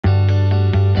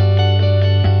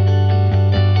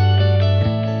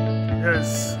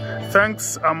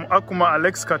Thanks. I'm Akuma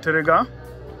Alex Katarega,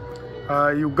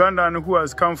 Ugandan who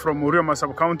has come from Urioma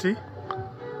sub-county.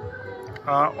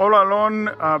 All along,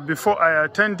 before I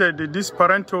attended this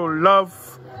parental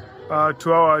love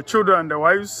to our children and their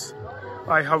wives,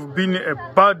 I have been a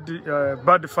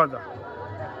bad father.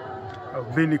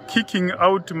 I've been kicking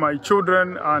out my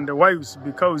children and wives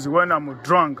because when I'm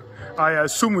drunk, I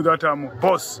assume that I'm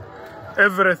boss,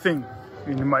 everything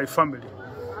in my family.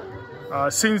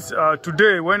 Since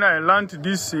today, when I learned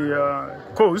this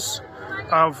course,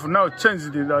 I've now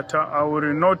changed it that I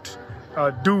will not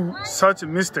do such a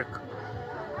mistake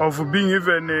of being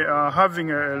even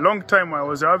having a long time. I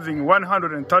was having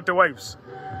 130 wives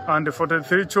and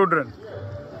 43 children,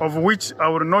 of which I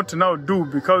will not now do,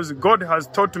 because God has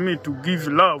taught me to give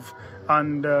love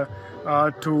and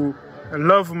to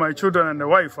love my children and the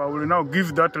wife. I will now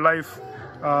give that life,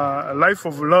 a life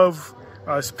of love,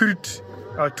 spirit,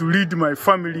 to lead my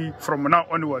family from now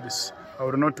onwards. I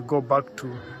will not go back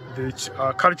to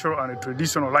the cultural and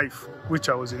traditional life which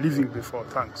I was living before.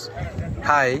 Thanks.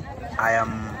 Hi, I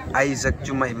am Issac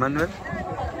Juma Emmanuel,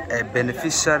 a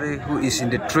beneficiary who is in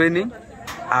the training.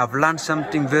 I've learned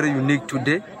something very unique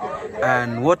today,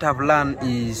 and what I've learned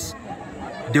is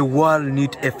the world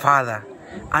needs a father,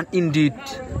 and indeed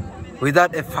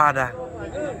without a father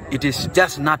it is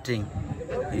just nothing.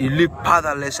 You live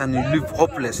fatherless and you live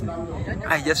hopeless.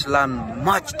 I just learned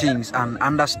much things and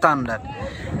understand that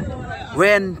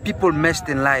when people mess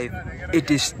in life,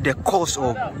 it is the cause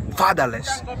of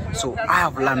fatherless. So I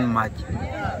have learned much.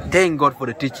 Thank God for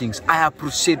the teachings. I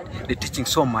appreciate the teaching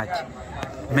so much.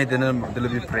 May the name of the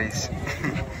Lord be praised.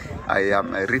 I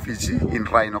am a refugee in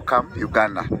Rhino camp,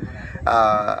 Uganda.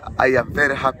 I am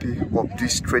very happy of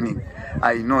this training.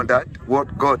 I know that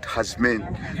what God has meant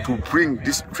to bring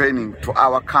this training to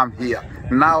our camp here,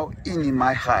 now in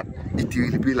my heart, it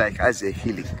will be like as a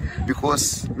healing.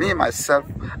 Because me, myself,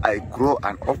 I grow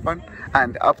an orphan,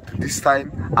 and up to this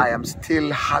time, I am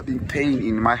still having pain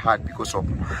in my heart because of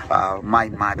my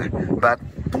mother. But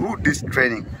through this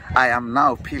training, I am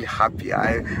now feel happy.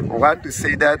 I want to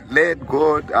say that let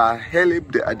God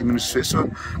help the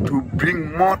administration to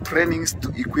bring more trainings to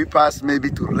equip us, maybe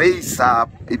to raise up,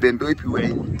 even though if we were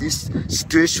in this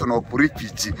situation of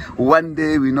refugee, one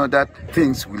day we know that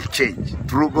things will change.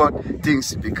 Through God,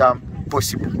 things become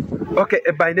possible. Okay,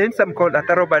 by name I'm called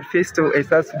Festo, a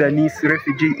South Sudanese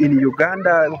refugee in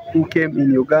Uganda who came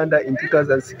in Uganda in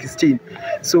 2016.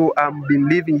 So I've been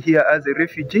living here as a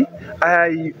refugee.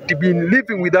 I've been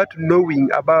living without knowing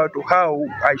about how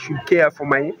I should care for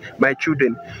my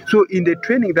children. So in the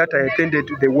training that I attended,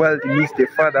 the world needs the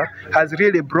father has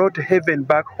really brought heaven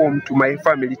back home to my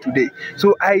family today.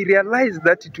 So I realized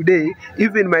that today,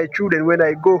 even my children, when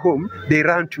I go home, they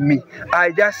run to me.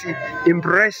 I just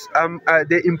embrace,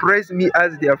 they embrace me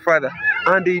as their father,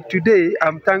 and today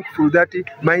I'm thankful that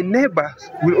my neighbors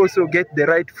will also get the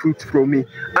right fruits from me,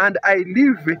 and I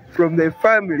live from the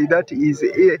family that is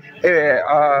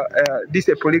this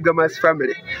a polygamous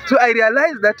family. So I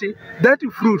realized that that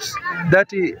fruits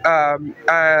that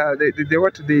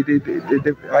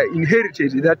I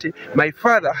inherited, that my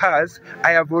father has,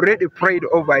 I have already prayed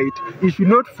over it. It should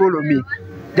not follow me.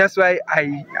 That's why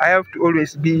I have to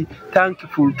always be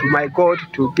thankful to my God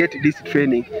to get this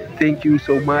training. Thank you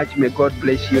so much. May God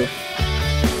bless you.